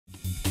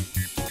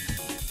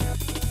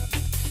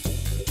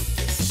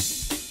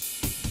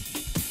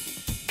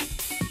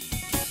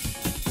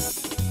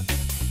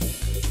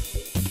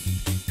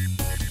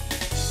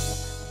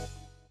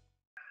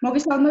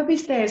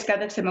მოგესალმებით, ეს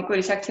გადაცემა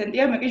კვირის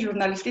აქცენტია. მე კი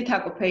ჟურნალისტი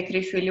თაკო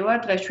ფეიქრიშვილი ვარ.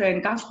 დღეს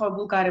ჩვენ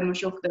განსხვავებულ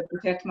გარემოში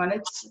ვხვდებით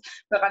ერთმანეთს.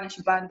 ქვეყანაში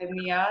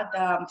პანდემიაა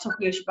და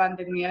მსოფლიოში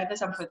პანდემიაა და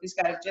სამხრეთის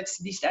კარიბჭეც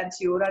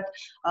დისტანციურად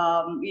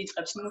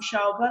იწყებს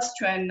მუშაობას.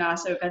 ჩვენ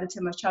ასევე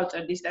გადაცემას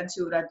ჩავწერთ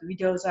დისტანციურად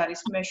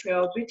ვიდეოზარის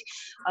მეშვეობით.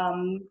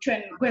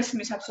 ჩვენ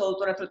გვესმის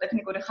აბსოლუტურად რომ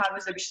ტექნიკური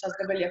ხარვეზები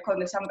შესაძლებელია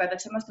ქონდეს ამ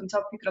გადაცემას, თუმცა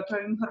ვფიქრობთ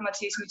რომ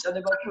ინფორმაციის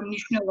მიწოდება უფრო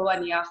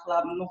მნიშვნელოვანია ახლა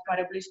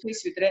მომხმარებლისთვის,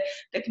 ვიდრე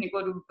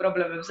ტექნიკურ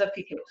პრობლემებზე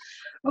ფიქრობ.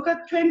 მოკლედ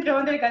ჩვენ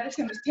დღევანდელი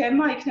გადაცემის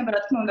თემა იქნება რა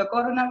თქმა უნდა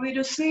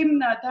კორონავირუსი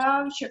და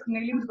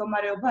შექმნილი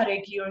მდგომარეობა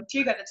რეგიონში.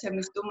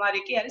 გადაცემის სტუმარი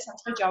კი არის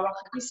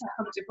სამცხე-ჯავახეთის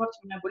სახელმწიფო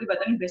რწმუნებული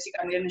ბატონი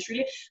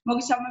ბესიკანიანაშვილი.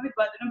 მოგესალმებით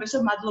ბატონო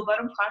ბესო, მადლობა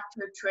რომ ხართ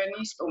ჩვენი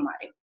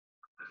სტუმარი.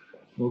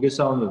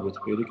 მოგესალმებით,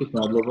 პირიქით,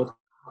 მადლობა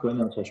თქვენ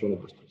ამ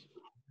საშუალებისთვის.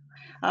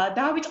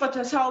 დავიწყოთ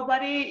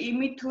საუბარი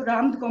იმით, თუ რა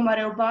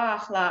მდგომარეობაა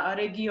ახლა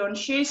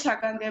რეგიონში,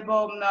 საგანგებო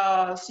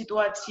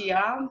სიტუაცია,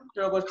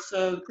 როგორც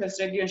ჩვენს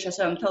რეგიონში,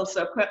 ასევე მთელს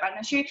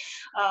ქვეყანაში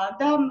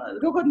და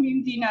როგორ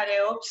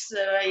მიმდინარეობს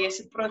ეს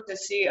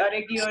პროცესი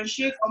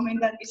რეგიონში,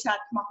 კომენდანტის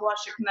საათმაღლა არ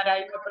შექმნა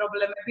რაიმე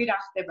პრობლემები, რა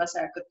ხდება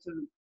საერთოდ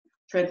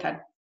ჩვენთან?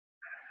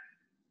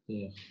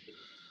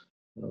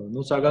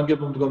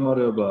 საგანგებო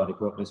მდგომარეობა არის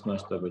ქვეყნის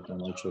მასშტაბით და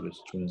მათ შორის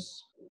ჩვენს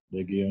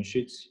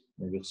რეგიონშიც,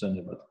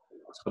 მოგეხსენებათ.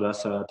 9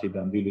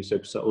 საათიდან დილის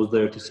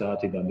 21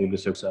 საათიდან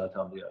დილის 6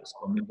 საათამდე არის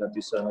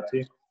კომენდანტის საათი.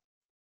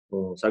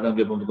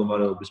 საგანგებო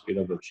მდგომარეობის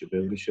პირობებში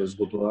ბევრი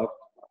შეზღუდვა აქვს,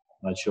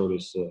 მათ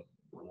შორის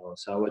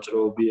სავაჭრო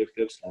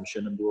ობიექტებს,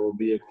 სამშენებლო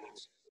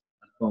ობიექტებს.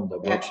 რა თქმა უნდა,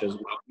 გვაქვს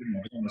შეზღუდვები,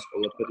 მაგრამ ეს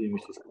ყველაფერი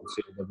იმისთვის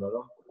ხორციელდება,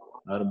 რომ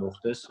არ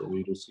მოხდეს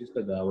ვირუსის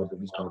და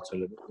დაავადების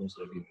გავრცელება ჩვენს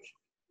რეგიონში.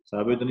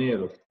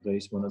 საბედნიეროდ,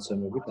 დღეის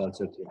მონაცემებით არც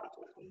ერთი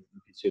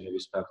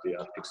ინფიცირების ფაქტი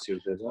არ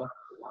ფიქსირდება.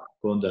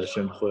 Გონდა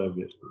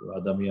შემთხვევები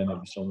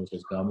ადამიანების,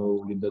 რომელსაც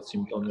გამოუვლინდათ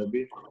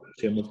სიმპტომები,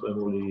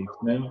 შემოწმებული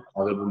იქნენ,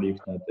 აღებული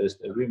იქნა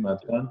ტესტები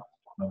მათგან,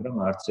 მაგრამ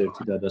არც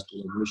ერთი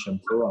დადასტურებული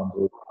შემთხვევა ამ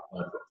დროის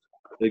არ გვაქვს.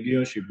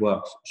 რეგიონში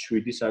გვაქვს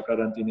 7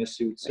 საკარანტინო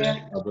სივრცე,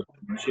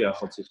 აბატონში,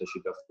 ახალციხეში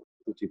და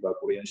 5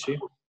 ბაკურიანში.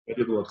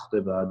 პერიოდულად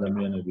ხდება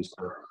ადამიანების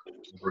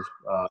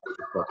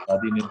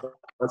გადინება,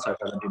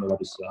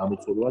 საკარანტინოების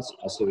ამოწურვას,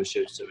 ასევე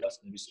შევსებას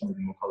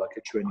ნებისმიერი მოქალაქე,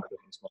 ჩვენი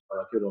ქვეყნის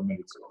მოქალაქე,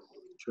 რომელიც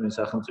ჩვენ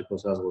სახელმწიფო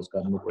საზღვარს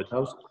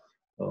გამოკვეთავს,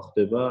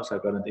 ხდება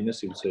საკარანტინო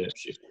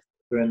სივრცეებში.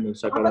 ჩვენ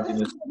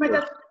საკარანტინო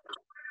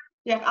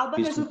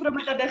ალბათ ეს უფრო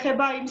მეტად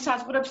ეხება იმ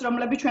საზღვრებს,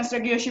 რომლებიც ჩვენს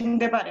რეგიონში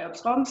მდებარეობს,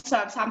 ხო?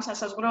 სამ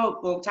სასაზღვრო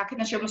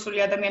აქედან შემოსული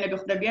ადამიანები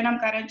ხდებიან ამ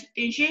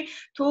კარანტინში,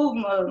 თუ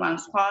ან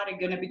სხვა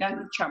რეგიონებიდან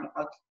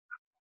ჩამოყავთ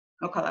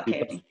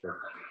მოქალაქეები.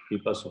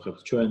 იპასუხებთ,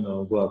 ჩვენ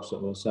გვაქვს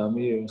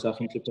 3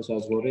 სახელმწიფო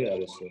საზღვარი,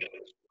 არის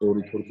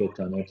 2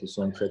 თურქეთთან, 1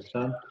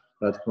 სომხეთთან.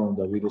 რა თქმა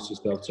უნდა, ვირუსის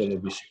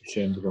გავრცელების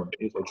შემდგომ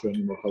იყო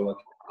ჩვენი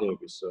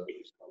მოქალაქეების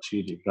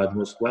ხშირი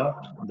გადმოსვლა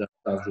და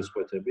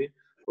საზრდოთები.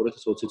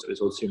 2020 წლის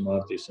 20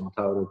 მარტის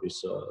მთავრობის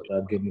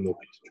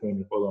დადგენილებით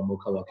ჩვენი ყველა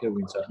მოქალაქე,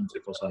 ვინც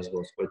სახელმწიფო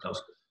საზღვარს კვეთავს,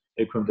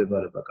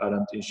 ექვემდებარება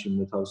კარანტინში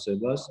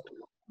მოთავსებას.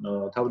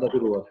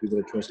 თავდაპირველად,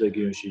 ვიდრე ჩვენს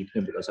რეგიონში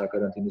იქნებოდა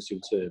საკარანტინო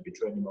სივრცეები,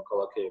 ჩვენი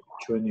მოქალაქეები,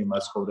 ჩვენი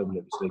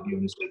მაცხოვრებლების,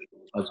 რეგიონის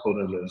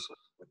მაცხოვრებლების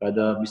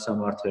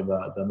გადამისამართება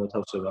და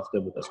მოთავსება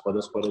ხდებოდა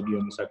სხვადასხვა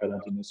რეგიონის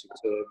საკარანტინო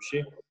სივრცეებში.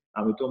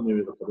 ამიტომ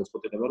მივიღეთ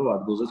გადაწყვეტილება, რომ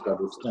ადგილზეც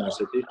გადავხსნა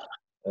ასეთი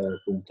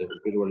პუნქტები.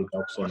 პირველი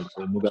გავხსენით,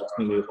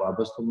 მოგახსნილი იყო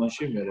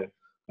აბასთუმანში, მერე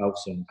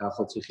გავხსენით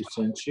ახალციხის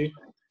ცენტრში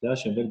და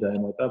შემდეგ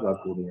დაემატა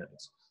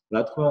ბაკურიანიც.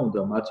 რა თქმა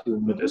უნდა, მათი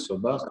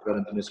უმეტესობა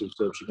საკარანტინო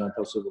სივრცეებში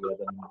განთავსებული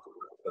ადამიანები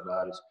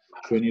არის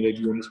ჩვენი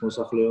რეგიონის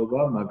მოსახლეობა,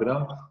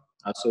 მაგრამ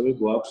ასევე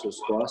გვაქვს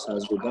სხვა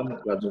საზღვრიდან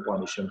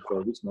გადმოყვანის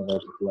შემთხვევებიც,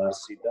 მაგალითად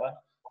ლარსიდან,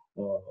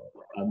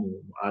 ანუ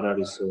არ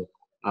არის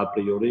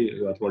აპრიორი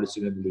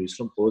გათვალისწინებული ის,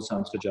 რომ მხოლოდ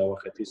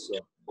სამცხე-ჯავახეთის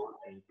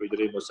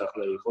მკვიდრი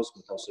მოსახლე იყოს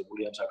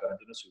მოთავსებული ამ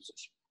საკარანტინო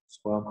სივრცეში.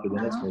 სხვა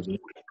მხრიდანაც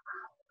მოდიან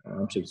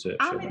ამ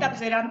სივრცეებში. ამ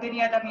ეტაპზე რამდენი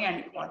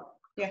ადამიანი გვაქვს?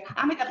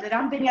 ამ ეტაპზე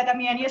რამდენი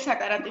ადამიანია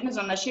საკარანტინო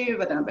ზონაში,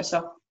 ბატონო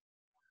ბესო?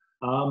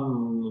 ამ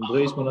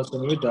დღეის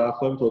მონაცემებით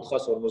დაახლოებით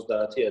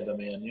 450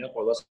 ადამიანია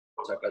ყველა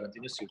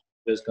საკარანტინო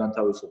სივრცეს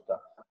განთავისუფლდა.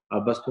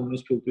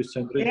 აბასთუმნის ფილტვის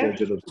ცენტრი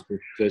ჯერჯერობით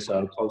დღეს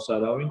არ ყავს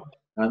არავინ.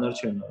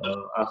 დანარჩენ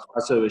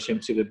ასევე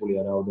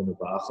შემცირებულია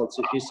რაოდენობა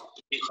ახალციხის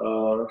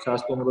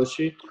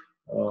სასტუმროში.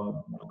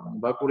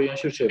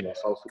 ბაკურიანში რჩება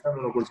ხალხი და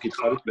როგორც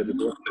გითხარით,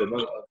 პერიოდულად ხდება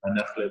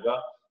განახლება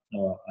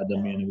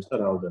ადამიანების და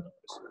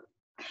რაოდენობის.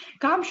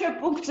 გამშვებ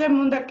პუნქტზე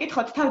უნდა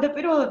გკითხოთ,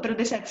 თავდაპირველად,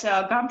 როდესაც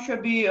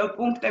გამშვები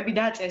პუნქტები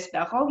დაწესდა,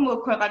 ხო,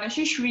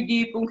 ქვეყანაში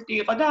 7 პუნქტი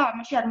იყო და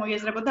ამაში არ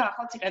მოიაზრებოდა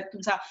ახალციხეთ,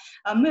 თუმცა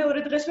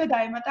მეორე დღესვე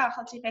დაემატა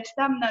ახალციხეთ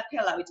და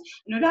თელავიც.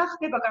 ნუ რა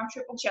ხდება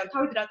გამშვებ პუნქტში? ან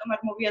თავით რატომ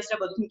არ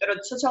მოვიაზრებოდით, იმიტომ რომ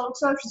სოციალურ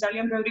ქსელებში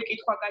ძალიან ბევრი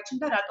კითხვა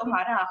გაჩნდა, რატომ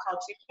არა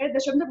ახალციხე და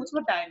შემდეგ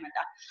უცბად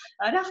დაემატა.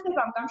 რა ხდება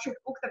ამ გამშვებ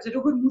პუნქტებზე,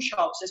 როგორ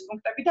მუშაობს ეს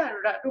პუნქტები და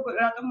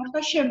რატომ მოხდა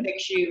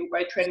შემდეგში უკვე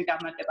ჩვენი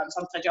დამატება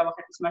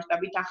სამცხე-ჯავახეთის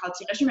მასშტაბით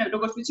ახალციხეში, მე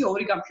როგორც ვიცი,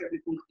 2 გამშვები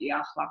პუნქტია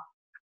ახლა.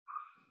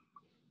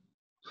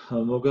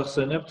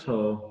 მოგახსენებთ,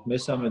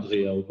 მესამე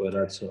დღეა უკვე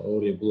რაც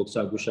 2 ბლოკს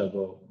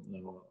აგუშაგო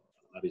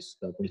არის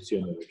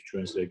დაფუნქციონირებს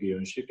ჩვენს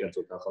რეგიონში,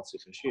 კერძოდ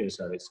ახალციხეში, ეს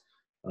არის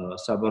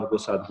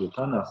საბარგოს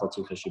ადგილთან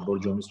ახალციხეში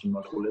ბორჯომის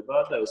მიმართულება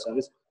და ეს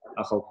არის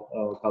ახალ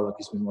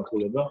ქალაქის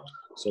მიმართულება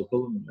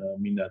სოფელ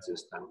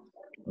მინაძესთან.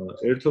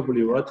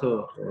 ერთობლივად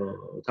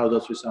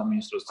თავდაცვის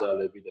სამინისტროს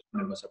ძალები და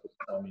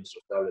განსაკუთრებით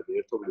სამინისტროს ძალები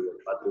ერთობლივად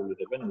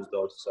პატრულირებენ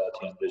 24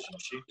 საათიან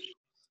რეჟიმში.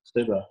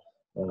 ხდება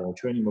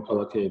ჩვენი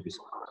მოქალაქეების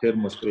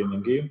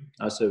თერმოსკრინინგი,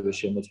 ასევე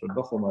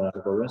შემოწმება ხომ არ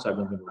აღებენ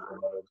საგანგებო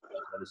მდგომარეობის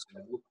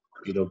გათვალისწინებულ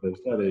პირობებს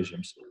და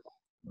რეჟიმს.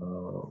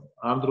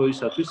 ამ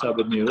დროისათვის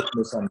საბედნიეროდ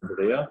მესამე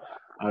დღეა,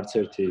 არც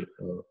ერთი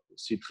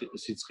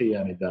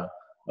სიცხიანი და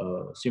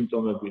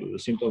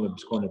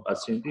სიმპტომების მქონე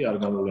პაციენტი არ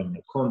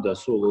გამოვლენილა. ქონდა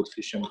სულ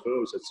 4 შემთხვევა,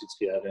 ვისაც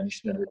სიცხე არ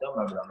ენიშნებოდა,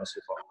 მაგრამ ეს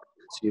იყო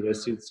მცირე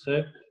სიცხე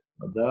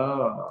და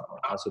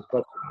ასე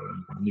ვთქვათ,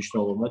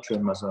 მნიშვნელოვნად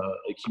ჩვენ მას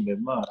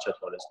ექიმებმა არ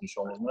ჩათვალეს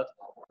მნიშვნელოვნად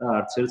და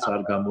არც ერთს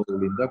არ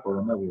გამოვლინდა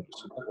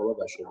კორონავირუსი და ყველა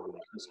დაშვებული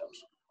იქნა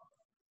სამში.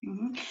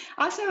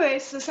 ასევე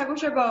ეს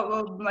საგუშაგო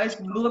ეს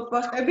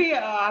ბლოკპოსტები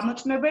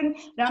ამოწმებენ,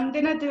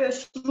 რამდენად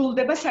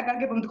სრულდება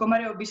საგანგებო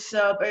მდგომარეობის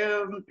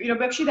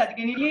პირობებში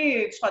დადგენილი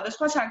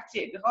სხვადასხვა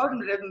სანქციები, ხო?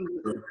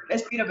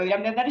 ეს პირობები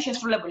რამდენად არის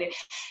შესრულებული.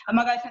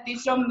 მაგალითად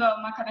ის, რომ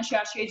მანქანაში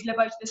არ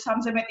შეიძლება იჯდეს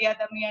 3-ზე მეტი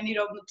ადამიანი,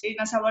 რომ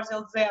წინა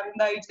სავარძელზე არ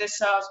უნდა იჯდეს,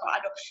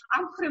 ანუ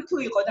ამ ხრივ თუ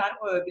იყო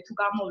დარღვევები თუ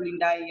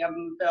გამოვლინდა ამ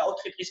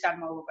 4 დღის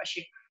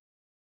განმავლობაში.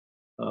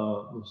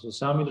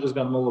 3 დღის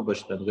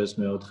განმავლობაში და დღეს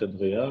მე-4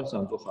 დღეა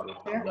სამწუხაროდ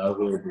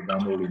დარღვევები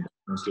გამოვლინდა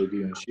ჩვენს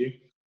რეგიონში.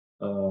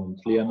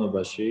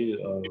 მთლიანობაში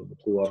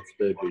თუ არ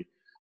ვწდები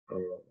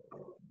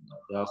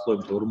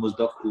დაახლოებით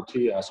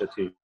 45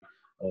 ასეთი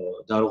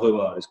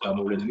დარღვევა არის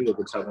გამოვლენილი,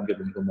 როგორც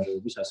საგანგებო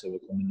მდგომარეობის, ასევე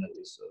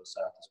კომენდანტის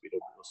საათის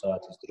პირობითი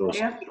საათის დროს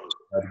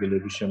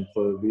ადგილების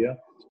შემთხვევებია.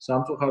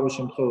 სამწუხარო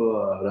შემთხვევა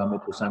რამე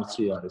თუ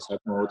სანქცია არის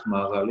საკმაოდ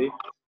მაღალი,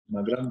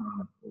 მაგრამ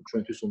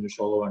ჩვენთვის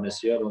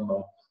უმნიშვნელოვანესია, რომ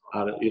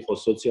არ იყოს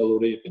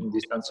სოციალური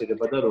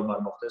დისტანცირება და რომ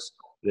არ მოხდეს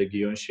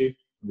რეგიონში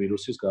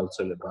ვირუსის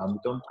გავრცელება.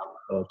 ამიტომ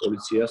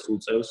პოლიციას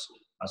უწევს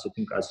ასეთი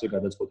მკაცრი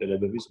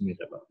გადაწყვეტილებების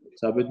მიღება.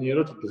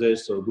 საბედნიეროდ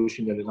დღეს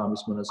გუშინდელი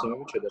ღამის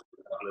მონაცემებით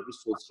შედარებით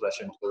სულ 9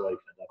 შემთხვევა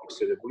იქნა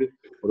დაფიქსირებული.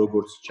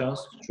 როგორც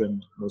ჩანს, ჩვენ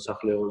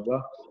მოსახლეობა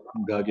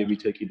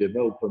გაგებით ეკიდება,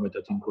 უფრო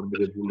მეტად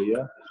ინფორმირებულია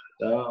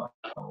და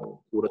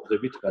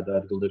ყურადღებით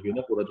გადაადგილდებიან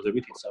და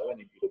ყურადღებით იცავენ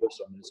იმ პირობებს,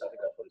 რომელიც არის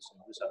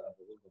გათვალისწინებული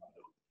საგანგებო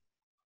მდგომარეობა.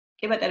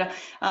 კი ბატონო,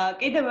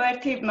 კიდევ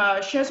ერთი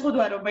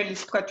შეზღუდვა, რომელიც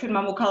თქვა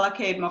ჩვენმა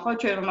მოქალაქეებმა, ხო,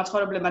 ჩვენმა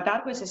მაცხოვრებლებმა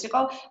დარგვეს, ეს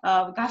იყო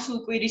გასულ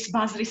კვირის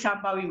ბაზრის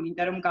ამბავი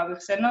მინდა რომ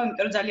გავიხსენო,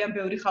 იმიტომ რომ ძალიან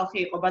ბევრი ხალხი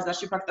იყო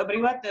ბაზარში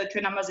ფაქტობრივად,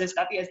 ჩვენ ამაზე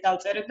სტატიას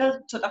დავწერეთ და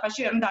ცოტა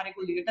ხანში რომ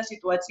დარეგულირდა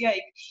სიტუაცია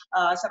იქ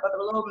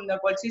საპატრულო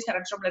პოლიციის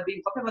თანამშრომლები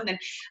იმყოფებოდნენ.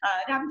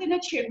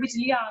 რამდენად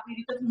შეგვიძლია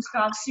ავირიდოთ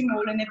მსგავსი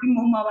მოვლენები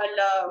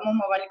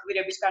მომავალი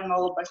კვირების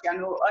განმავლობაში?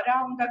 ანუ რა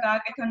უნდა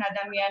გააკეთონ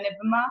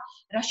ადამიანებმა,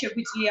 რა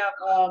შეგვიძლია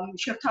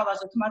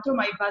შევთავაზოთ მათ, რომ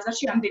აი ბაზარში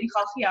ამდენი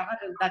ხალხი აღარ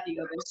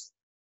დადიოდეს.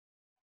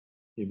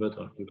 კი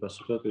ბატონო,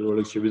 გასაგებია პირველ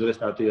რიგში ვიდრე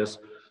სტატიას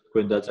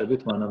თქვენ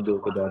დაწერთ, მანამდე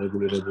უკვე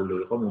დარეგულირებული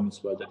იყო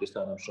მუნიციპალიტეტის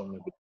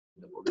თანამშრომლები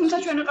და პოლიცია. თუმცა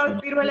ჩვენ ვიყავით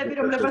პირველები,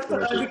 რომლებსაც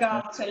ფოტოები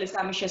გაავრცელეს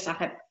ამის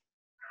შესახებ.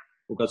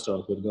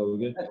 უკაცრავად ვერ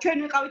გავიგე. ჩვენ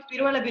ვიყავით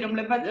პირველები,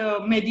 რომლებსაც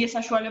მედია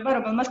საშუალება,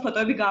 რომელმაც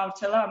ფოტოები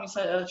გაავრცელა ამის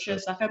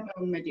შესახებ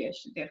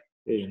მედიაში.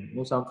 კი,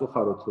 ну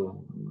სამწუხაროდ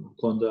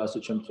მქონდა ასე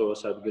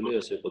შემთხვევას ადგილი,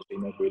 ეს იყო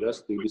წინა კვირას,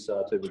 დიდი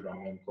საათებიდან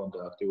მქონდა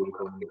აქტიური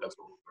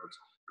კომუნიკაცია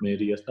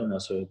მერიასთან,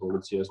 ასევე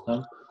პოლიციასთან.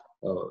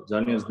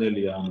 ძალიან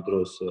ძნელია ამ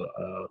დროს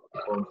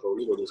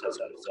კონტროლი, როდესაც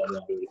არის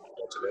ძალიან ბევრი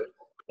მოწვე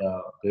და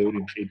ბევრი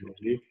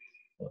მყიდველი.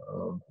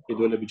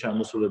 მყიდველები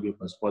ჩამოსულები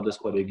იყვნენ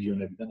სხვადასხვა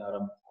რეგიონებიდან, არა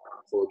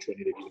მხოლოდ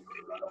ჩვენი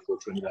რეგიონიდან, არამედ მხოლოდ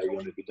ჩვენი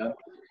რაიონებიდან.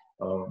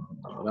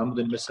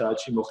 რამდენიმე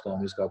საათში მოხდა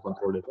ამის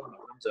გაკონტროლება,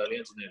 მაგრამ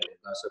ძალიან ძნელია,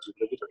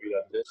 განსაკუთრებით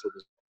პირადად,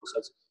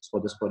 როდესაც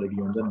სხვადასხვა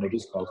რეგიონიდან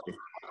მოდის ხალხი.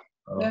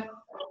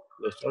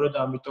 სწორედ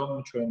ამიტომ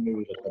ჩვენ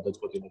მივიღეთ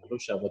გადაწყვეტილება, რომ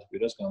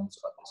შაბათ-კვირას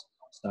გამოცხადდეს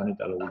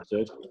სანიტარული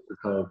დღე,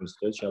 უკავების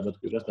დღე,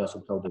 შაბათ-კვირას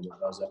დასუფთავდება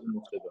ბაზარი,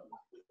 მოხდება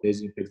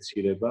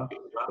დეზინფექცირება.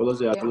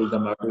 ყველაზე ადვილი და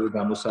მარტივი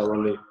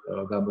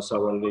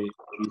გამოსავალი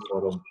იყო,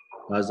 რომ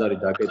ბაზარი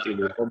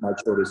დაკეტილი იყო, მათ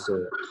შორის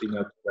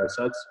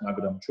წინაკვირასაც,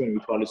 მაგრამ ჩვენ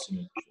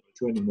ვითვალისწინებთ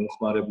ჩვენი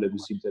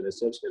მომხმარებლების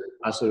ინტერესებს,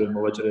 ასევე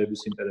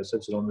მოვაჭრეების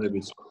ინტერესებს,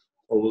 რომლებიც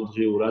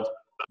ყოველდღიურად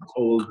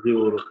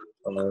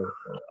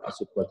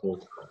ასე ვთქვათ,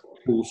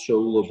 ფულს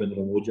შეულობენ,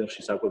 რომ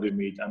ოჯახში საკვები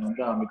მიიტანონ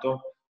და ამიტომ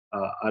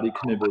არ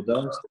იქნებოდა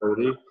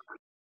სწორი,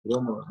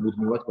 რომ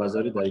მუდმივად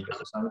ბაზარი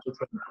დაიკეტოს. ამიტომ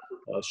ჩვენ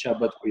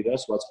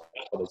შაბათ-კვირას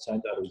ვაცხადეთ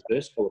სანიტარულ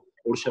დღეს, ხოლო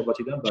ორ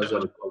შაბათიდან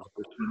ბაზარი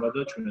გვაქვს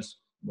და ჩვენს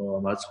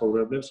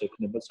მაცხოვრებლებს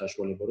ექნებათ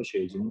საშუალება, რომ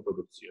შეიძინონ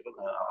პროდუქცია და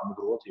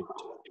ამგვარად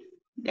იბრძოლონ.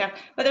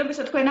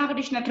 ბატონო, თქვენ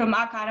აღნიშნეთ, რომ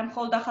აქ არა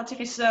მხოლოდ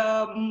ახალციხის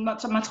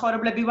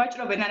მაცხოვრებლები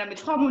ვაჭრობენ, არამედ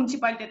სხვა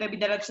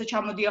მუნიციპალიტეტებიდანაც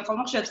ჩამოდიან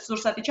ხოლმე, ხშირად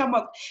სურსათი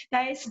ჩამოაქვთ და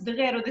ეს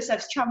დღე,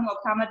 როდესაც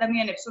ჩამოაქვთ ამ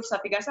ადამიანებს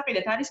სურსათი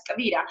გასაყიდეთ, არის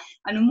კვირა.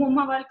 ანუ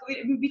მომავალი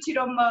კვირა, ვიცი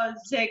რომ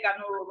ზეგ,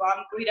 ანუ ამ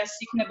კვირას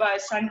იქნება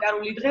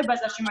სანიტარული დღე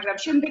ბაზარში, მაგრამ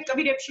შემდეგ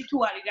კვირებში თუ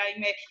არის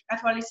რაიმე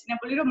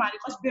გათვალისწინებული, რომ არ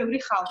იყოს ბევრი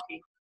ხალხი.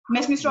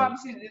 მესმის, რომ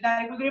ამის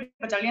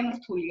დარეგულირება ძალიან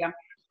რთულია.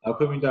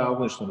 აქვე მინდა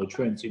აღვნიშნო, რომ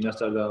ჩვენ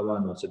წინასწარ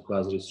გავანონსეთ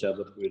ბაზრის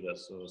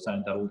შაბათ-კვირას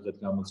სანიტარულ დღედ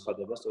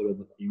გამოცხადებას, სწორედ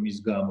იმის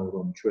გამო,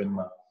 რომ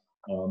ჩვენმა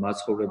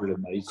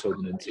მაცხოვრებლებმა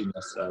იცოდნენ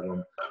წინასწარ, რომ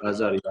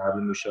ბაზარი არ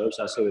იმუშავებს,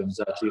 ასევე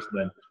მზად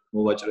იყვნენ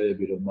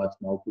მოვაჭრეები, რომ მათ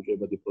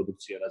მაუქუჭებადი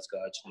პროდუქცია რაც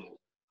გააჩნიათ,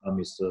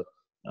 ამის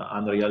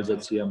ან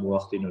რეალიზაცია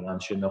მოახდინონ, ან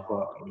შენახვა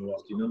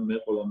მოახდინონ. მე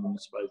ყველა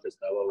მუნიციპალიტეტს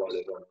დავავალე,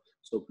 რომ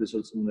სოფლის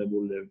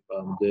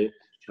ოცნებულებამდე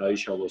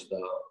ჩაიშალოს და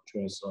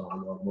ჩვენს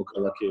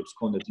მოქალაქეებს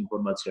ჰქონდეთ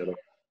ინფორმაცია, რომ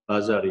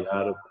ბაზარი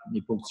არ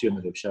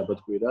ფუნქციონირებს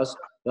შაბათ-კვირას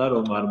და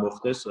რომ არ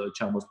მოხდეს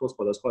ჩამოსვლა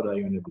სხვადასხვა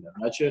რაიონებიდან.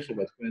 რაც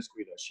შეეხება თქვენს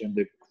კვირას,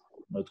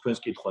 თქვენს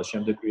კითხვას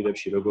შემდეგ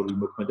კვირებში როგორ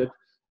ვიმოქმედებთ,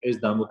 ეს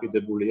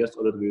დამოკიდებულია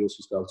სწორედ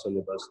ვირუსის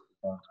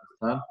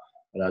გავრცელებასთან,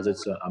 რაზეც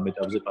ამ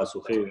ეტაპზე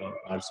პასუხი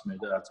არც მე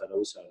და არც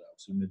არავის არ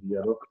აქვს. იმედია,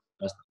 რომ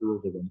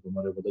გასტაბილურდება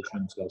მდგომარეობა და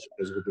ჩვენ მსგავსი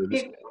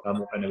ფეზგობების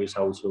გამოყენების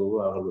აუცილებლობა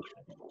აღარ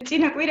გვექნება.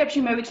 წინა კვირებში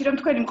მე ვიცი, რომ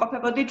თქვენი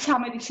მყოფებოდით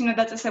სამედიცინო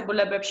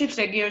დაწესებულებებში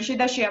რეგიონში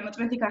და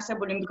შეამოწმეთ იქ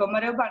არსებული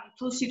მდგომარეობა, ანუ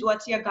თუ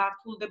სიტუაცია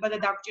გართულდება და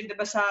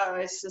დაგჭირდება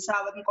ეს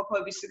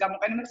საავადმყოფოების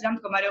გამოყენებით, რა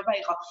მდგომარეობა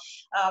იყო.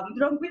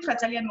 რომ გითხრათ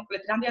ძალიან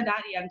მოკლედ, რამდენად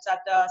არიან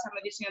მზად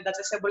სამედიცინო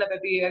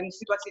დაწესებულებები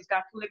სიტუაციის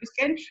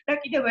გართულებისკენ და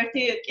კიდევ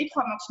ერთი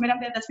კითხვა მაქვს, მე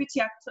რამდენადაც ვიცი,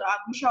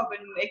 აქ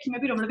მუშაობენ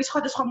ექიმები, რომლებიც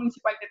სხვადასხვა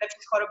მუნიციპალიტეტებში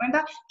ცხოვრობენ და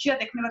ხშირად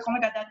ექნებათ ხოლმე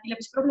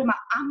გადაადგილების პრობლემა.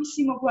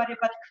 ამისი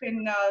მოგვარება თქვენ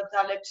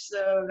ძალებს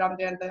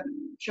რამდენად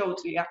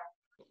შეუძლია?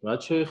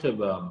 რაც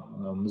შეეხება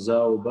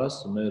მზაობას,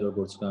 მე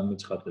როგორც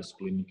გამიცხადეს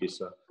კლინიკის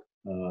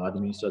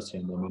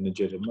ადმინისტრაციამ და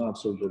მენეჯერებმა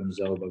აბსოლუტური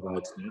მზაობა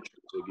გააჩნიათ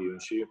ჩვენს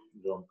რეგიონში,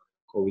 რომ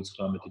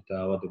COVID-19-ით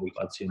დაავადებულ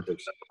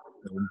პაციენტებს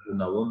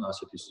უმკურნალონ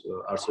ასეთი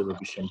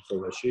არსებობის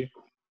შემთხვევაში.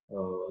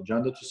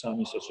 ჯანდაცვის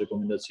სამინისტროს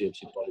რეკომენდაციებს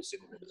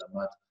ითვალისწინებენ და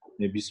მათ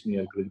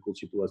ნებისმიერ კრიტიკულ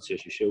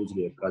სიტუაციაში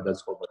შეუძლიათ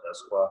გადაწყობა და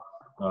სხვა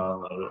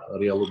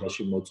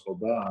რეალობაში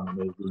მოწყობა, ან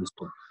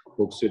მეგულისგან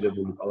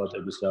ფოქსირებული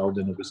პალატების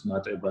რაოდენობის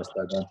მატებას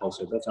და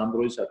განთავსებას. ამ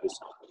დროისათვის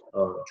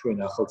ჩვენ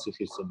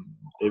ახალციხის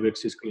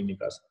ევექსის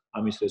კლინიკას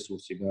ამის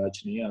რესურსი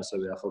გააჩნია,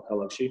 ასევე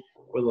ახალქალაქში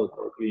ყველა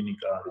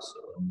კლინიკა არის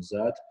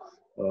მზად,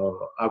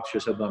 აქვს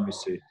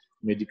შესაბამისი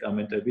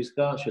მედიკამენტების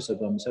და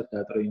შესაბამისად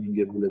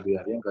დატრეინინგებულები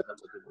არიან,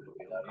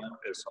 გადაწყვეტილებულები არიან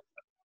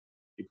პერსონალი.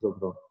 ვფიქრობ,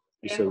 რომ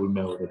ისევ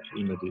ვიმეორებ,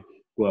 იმედი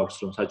გვაქვს,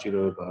 რომ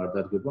საჭიროება არ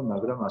დადგება,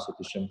 მაგრამ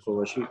ასეთი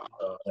შემთხვევაში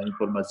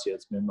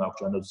ინფორმაციაც მე მაქვს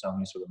ჯანდაცვის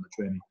სამინისტროდან და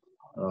ჩვენი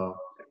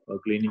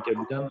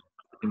კლინიკებიდან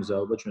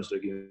მზაობა ჩვენს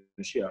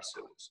რეგიონში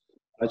არსებობს.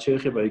 რაც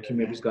შეეხება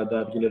ექიმების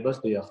გადაადგილებას,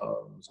 დიახ,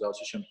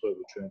 მსგავსი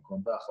შემთხვევები ჩვენ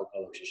გვქონდა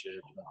ახალქალაქში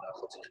შეექმნა და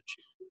ახალციხეში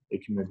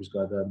ექიმების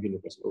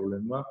გადაადგილებას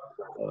პრობლემა.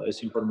 ეს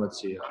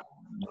ინფორმაცია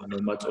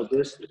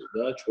მომაწოდეს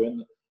და ჩვენ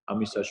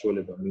ამის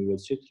საშუალება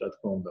მივეცით, რა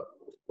თქმა უნდა,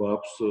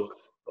 გვაქვს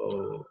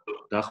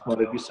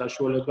დახმარების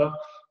საშუალება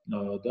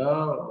და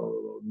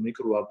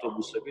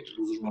მიკროავტობუსებით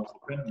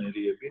უზრუნველყოფენ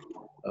მერიები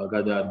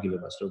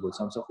გადაადგილებას, როგორც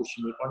სამსახურში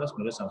მიყვანას,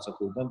 მერე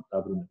სამსახურიდან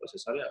დაბრუნებას.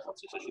 ეს არის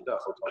ახალციხეში და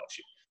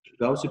ახალქალაქში.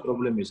 მსგავსი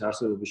პრობლემის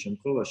არსებობის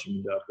შემთხვევაში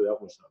მინდა აქვე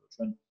აღვნიშნო, რომ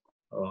ჩვენ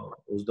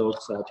 24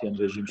 საათიან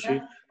რეჟიმში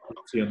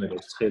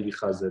ფუნქციონირებს ცხელი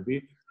ხაზები,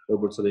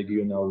 როგორც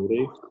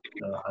რეგიონალური,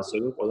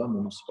 ასევე ყველა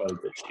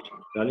მუნიციპალიტეტში.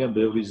 ძალიან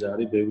ბევრი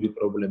ზარი, ბევრი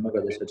პრობლემა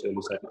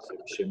გადასაჭრელი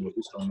საკითხების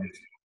შემოდის, რომელიც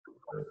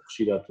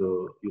ხშირად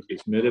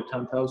იხდის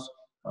მერებთან თავს,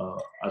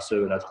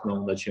 ასევე რა თქმა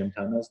უნდა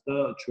ჩემთანაც და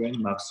ჩვენ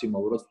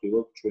მაქსიმალურად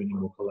ვცდილობთ ჩვენი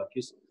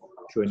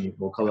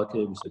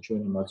მოქალაქეების და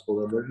ჩვენი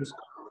მაცხოვრებლების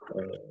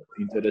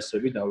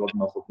ინტერესები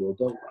დავაგმახოთ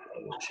და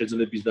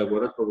შეძლების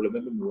დაგვარად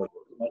პრობლემები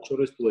მოვაგვაროთ. მათ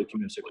შორის თუ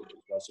ექიმებს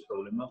ეკუთვნის გასული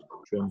პრობლემა,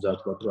 ჩვენ მზად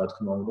ვართ, რა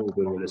თქმა უნდა,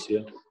 უპირველესია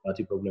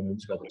მათი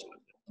პრობლემების გადაჭრა.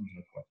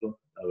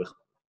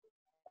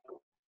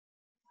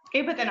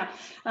 კი ბატონო,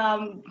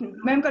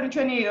 მე მგონი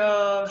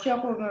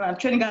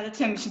ჩვენი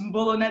გადაცემის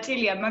ბოლო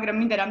ნაწილია, მაგრამ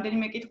მინდა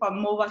რამდენიმე კითხვა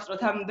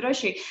მოვასწროთ ამ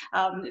დროში.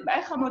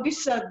 ახლა მოდის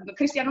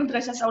ქრისტიანულ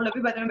დღესასწაულები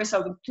ბატონო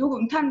ვესაუბროთ.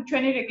 თან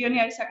ჩვენი რეგიონი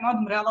არის საკმაოდ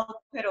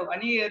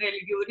მრავალფეროვანი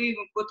რელიგიური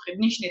კუთხით,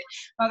 ნიშნით.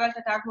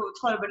 მაგალითად, აქ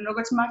ცხოვრობენ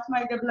როგორც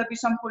მართლმადიდებლები,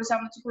 სომხური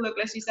სამოციქულო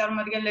ეკლესიის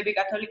წარმომადგენლები,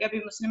 კათოლიკები,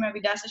 მუსლიმები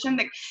და ასე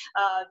შემდეგ.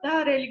 და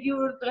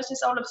რელიგიურ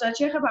დღესასწაულებს რაც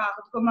შეეხება,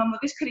 აღდგომა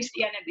მოდის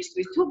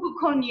ქრისტიანებისთვის. თუ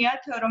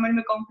გქონიათ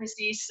რომელიმე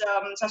კონფესიის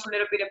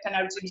სასულიერო პირებთან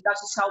არ ვიცი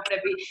მსგავსი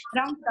საუბრები,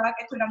 რა უნდა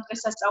გააკეთონ ამ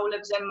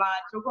დღესასწაულებზე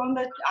მათ, როგორ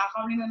უნდა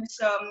აღავლინონ ეს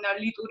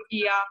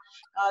ლიტურგია,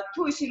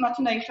 თუ ისინი მათ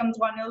უნდა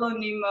იხელმძღვანელონ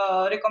იმ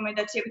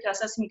რეკომენდაციებით,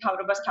 რასაც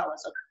მთავრობას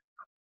თავაზობ.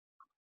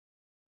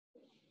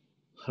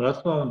 რა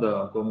თქმა უნდა,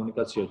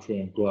 კომუნიკაცია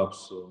ჩვენ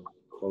გვაქვს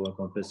ყველა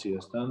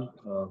კონფესიასთან,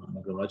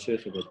 მაგრამ რაც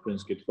შეეხება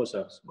თქვენს კითხვას,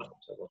 აქ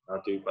საკმაოდ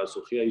მარტივი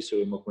პასუხია,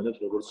 ისევე მოქმედებს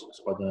როგორც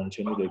სხვა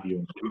დანარჩენი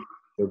რეგიონები,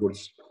 როგორც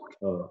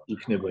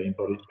იქნება იმ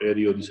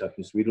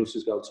პერიოდისათვის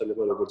ვირუსის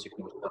გავრცელება, როგორც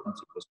იქნება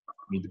სახელმწიფოს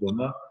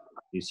მიდგომა,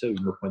 ისე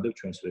ვიმოქმედებ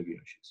ჩვენს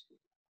რეგიონშიც.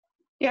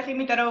 დიახ,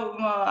 იმიტომ რომ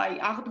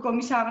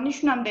აღდგომის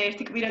აღნიშვნამდე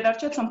ერთი კვირა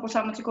დარჩათ სომხურ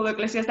სამოციქულო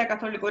ეკლესიას და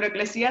კათოლიკურ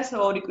ეკლესიას,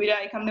 ორი კვირა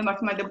იქამდე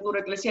მართლმადიდებლურ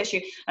ეკლესიაში.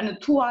 ანუ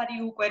თუ არის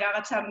უკვე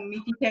რაღაცა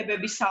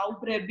მითითებები,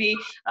 საუბრები,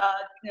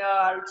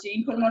 არ ვიცი,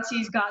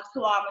 ინფორმაციის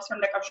გაცვლა ამასთან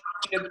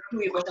დაკავშირებით, თუ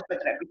იყო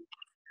საფეტრები.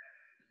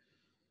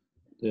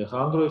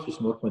 ამ დროისთვის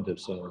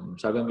მოქმედებს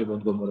საგანგებო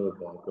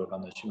მდგომარეობა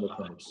ქვეყანაში,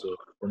 მოქმედებს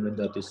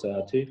კომენდანტის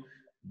საათი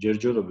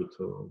ჯერჯერობით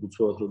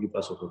უცბად რო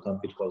გიპასუხოთ ამ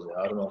კითხვაზე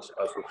არ მაქვს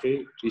პასუხი,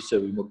 ისევ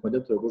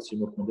იმოქმედებთ, როგორც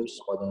იმოქმედებს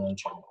სხვა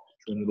დანარჩენი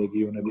ჩვენი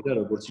რეგიონები და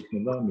როგორც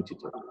იქნება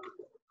მითითებული.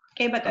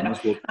 კი ბატონო.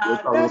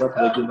 ლოკალურად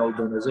რეგიონალურ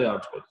დონეზე არ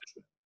წყვეტ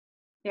ჩვენ.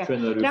 ჩვენ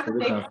ვერ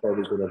ვიხდებით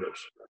განსხვავებულ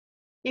პირობებში.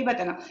 კი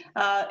ბატონო,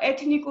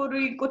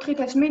 ეთნიკური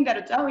კუთხითაც მინდა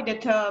რომ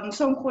წავიდეთ,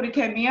 სომხური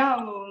თემია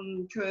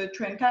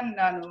ჩვენთან,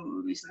 ანუ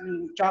ის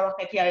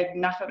ჯავახეთი არის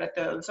ნახევრად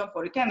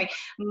სომხური თემი.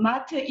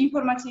 მათ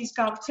ინფორმაციის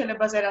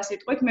გავრცელებაზე რა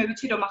სიტყვით, მე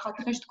ვიცი რომ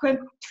ახალციხეში თქვენ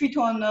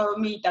თვითონ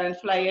მიიტანეთ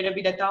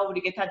ფლაიერები და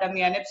დაურიგეთ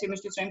ადამიანებს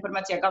იმისთვის რომ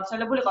ინფორმაცია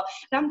გავრცელებულიყო.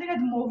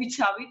 რამდენად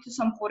მოვიცავით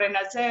სომხურ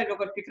ენაზე,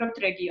 როგორ ფიქრობთ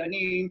რეგიონი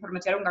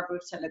ინფორმაცია რომ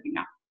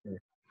გაგვევრცელებინა?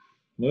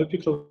 მე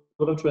ვფიქრობ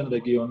რომ ჩვენ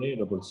რეგიონი,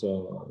 როგორც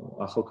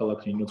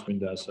ახალქალაქი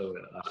ნინოწმინდა ასევე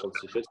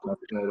ახალციხეც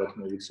მაქსიმალურად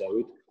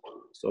მოვიცავით.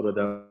 სწორად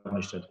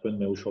აღნიშნეთ, თქვენ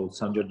მეუშუალოდ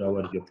სამჯერ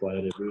დავარიგეთ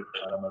ფლაიერები,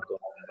 არა მარტო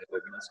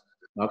რეგიონს.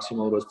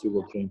 მაქსიმალურად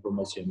ვცდილობთ რომ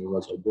ინფორმაცია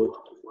მივაწოდოთ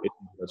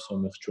ეთნიკურად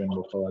სომეხ ჩვენ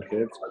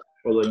მოქალაქეებს.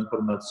 ყველა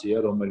ინფორმაცია,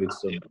 რომელიც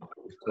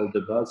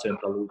ვრცელდება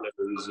ცენტრალური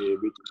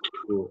ტელევიზიებით,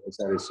 ეს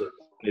არის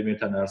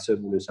პრემიერთან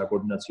არსებული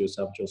საკოორდინაციო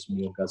საბჭოს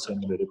მიერ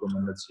გაცემული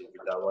რეკომენდაციები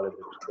და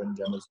ავალებები ჩვენი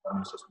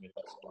ჯანდაცვის მიერ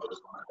გაცემული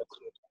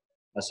რეკომენდაციები.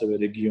 ასევე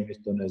რეგიონის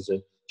დონეზე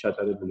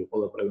ჩატარებული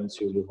ყველა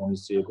პრევენციული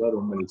ღონისძიება,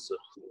 რომელიც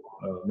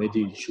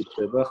მედიაში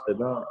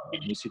ხდება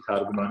მისი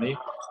თარგმანი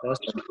და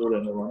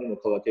სომხურენოვანი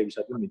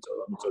მოქალაქეებისათვის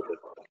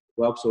მიწოდება.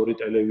 გვაქვს ორი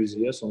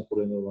ტელევიზია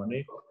სომხურენოვანი,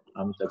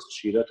 ამიტაც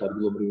ხშირად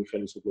ადგილობრივი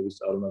ხელისუფლების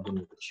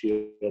წარმომადგენლები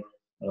ხშირად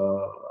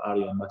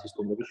არიან მათი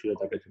სტუმრები, ხშირად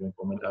აკეთებენ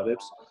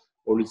კომენტარებს.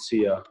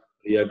 პოლიცია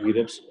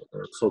რეაგირებს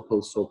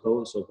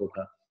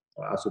სოფელთან,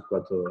 ასე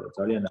ვთქვათ,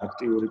 ძალიან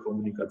აქტიური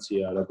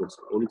კომუნიკაცია როგორც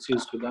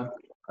პოლიციის მხრიდან,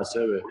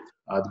 ასევე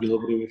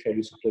ადგილობრივი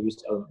ხელისუფლების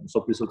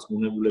სოფლის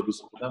რწმუნებულების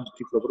მხრიდან.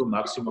 ვფიქრობ, რომ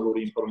მაქსიმალური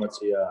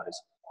ინფორმაცია არის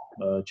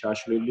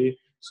ჩაშლილი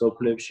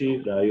სოფლებში,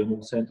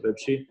 რაიონულ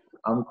ცენტრებში.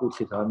 ამ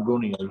კუთხით არ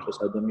მგონია იყოს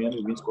ადამიანი,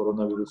 ვინც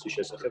კორონავირუსის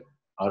შესახებ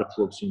არ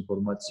ფლობს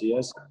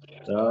ინფორმაციას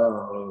და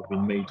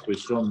ვინმე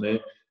იტყვის, რომ მე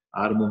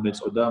არ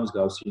მომეწოდა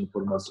მსგავსი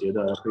ინფორმაცია და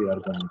არაფერი არ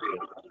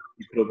გამიგია.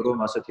 ვფიქრობ, რომ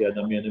ასეთი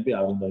ადამიანები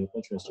არ უნდა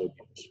იყვნენ ჩვენს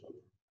რეგიონში.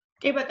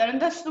 კი ბატონო,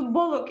 და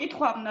ბოლო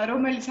კითხვა,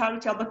 რომელიც არ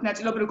ვიცი ალბათ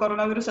ნაწილობრივ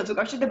კორონავირუსაც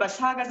უკავშირდება,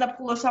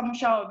 საგაზაფხულო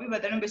სამუშაოები,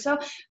 ბატონო,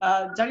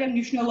 ძალიან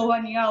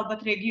მნიშვნელოვანია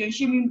ალბათ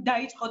რეგიონში,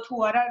 დაიწყო თუ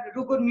არა,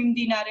 როგორ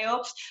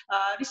მიმდინარეობს,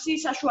 რისი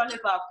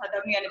საშუალება აქვს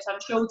ადამიანებს, ანუ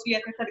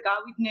შეუძლიათ ერთად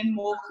გავიდნენ,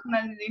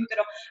 მოხდნენ, იმიტომ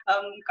რომ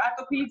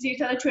კარტოფილი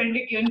ძირითადად ჩვენი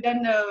რეგიონიდან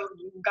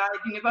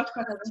გაედინება,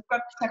 თქვა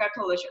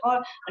საქართველოში, ხო?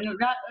 ანუ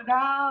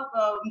რა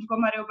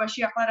მდგომარეობაში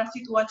ახლა რა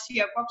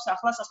სიტუაცია გვაქვს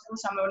ახლა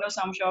სასოფლო-სამეურნეო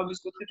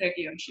სამუშაოების კუთხით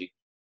რეგიონში?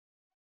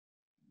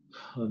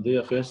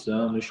 დიახ, ეს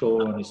ძალიან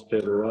მნიშვნელოვანი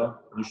სფეროა.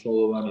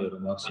 მნიშვნელოვანია,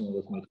 რომ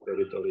მაქსიმალურად მეტ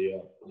ტერიტორია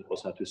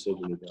იყოს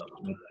ათვისებული და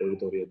მეტ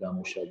ტერიტორია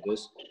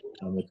დამუშავდეს.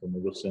 ამიტომ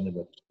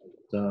მოიხსენებათ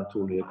ძალიან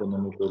რთული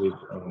ეკონომიკური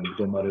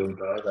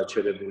მდგომარეობაა,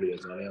 გაჩერებულია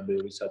ძალიან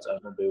ბევრი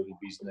საწარმო, ბევრი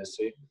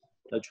ბიზნესი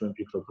და ჩვენ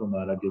ვფიქრობთ, რომ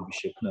არაგების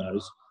შექმნა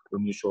არის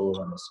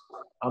უმნიშვნელოვანესი.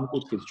 ამ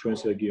კუთხით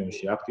ჩვენს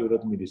რეგიონში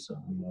აქტიურად მიდის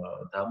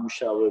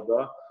დამუშავება,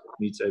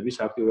 მიწების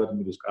აქტიურად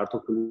მიდის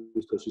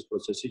კარტოფილის თოსის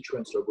პროცესი,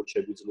 ჩვენს როგორც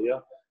შეგვიძლია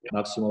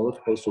მაქსიმალურად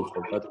ხელს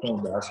უწყობთ. რა თქმა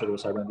უნდა, ასევე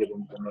საგანგებო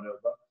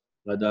მდგომარეობა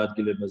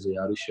გადაადგილებაზე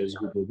არის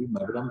შეზღუდვები,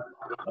 მაგრამ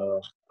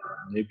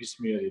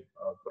ნებისმიერი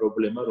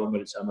პრობლემა,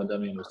 რომელიც ამ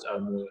ადამიანებს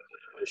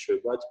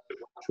წარმოეშვებათ,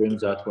 ჩვენ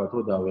მზად ვართ,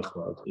 რომ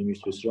დავეხმაროთ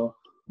იმისთვის, რომ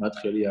მათ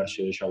ხელი არ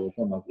შეეშალოთ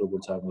და მათ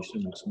როგორც აღნიშნე,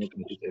 მაქსიმალურად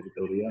მეტი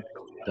ტერიტორია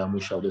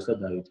დამუშავდეს და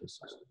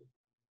დაითესოს.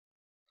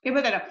 კი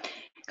ბატონო.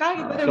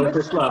 კარგი ბატონო.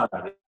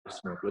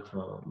 მოკლედ,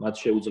 მათ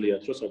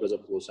შეუძლიათ, რომ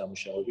საგაზაფხულო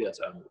სამუშაოები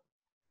აწარმოებენ.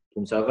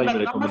 თუმცა იმ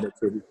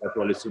რეკომენდაციების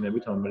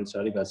გათვალისწინებით, რომელიც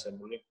არის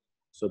გაცემული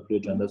სოფლიო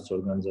ჯანდაცვის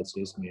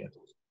ორგანიზაციის მიერ.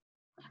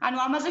 ანუ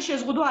ამაზე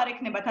შეზღუდვა არ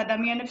ექნებათ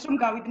ადამიანებს, რომ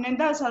გავიდნენ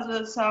და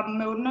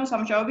სამეურნეო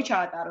სამუშაოები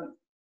ჩაატარონ.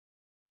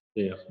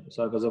 დიახ,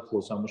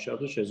 საგაზაფხულო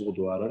სამუშაოებზე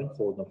შეზღუდვა არ არის,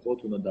 მხოლოდ და მხოლოდ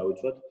უნდა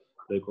დავიცვათ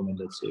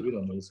რეკომენდაციები,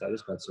 რომელიც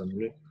არის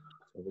გაცემული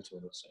როგორც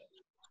მოგხსენეთ.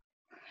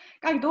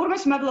 კარგი,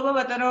 დურმეს მადლობა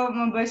ბატონო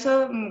ეს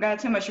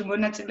გადაცემაში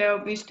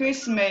მონაწილეობისთვის.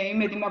 მე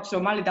იმედი მაქვს,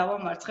 რომ მალე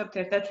დავამარცხებთ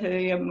ერთად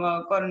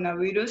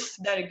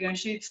კორონავირუსს და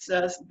რეგიონშიც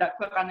და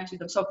ქვეყანაში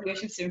და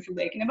სოფლიოშიც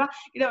სიმშვიდე იქნება.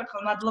 კიდევ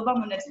ერთხელ მადლობა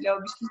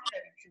მონაწილეობისთვის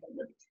წვერებში.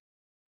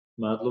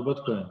 მადლობა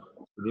თქვენ.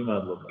 დიდი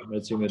მადლობა.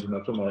 მეც იმედი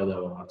მაქვს, რომ მალე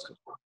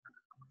დავამარცხებთ.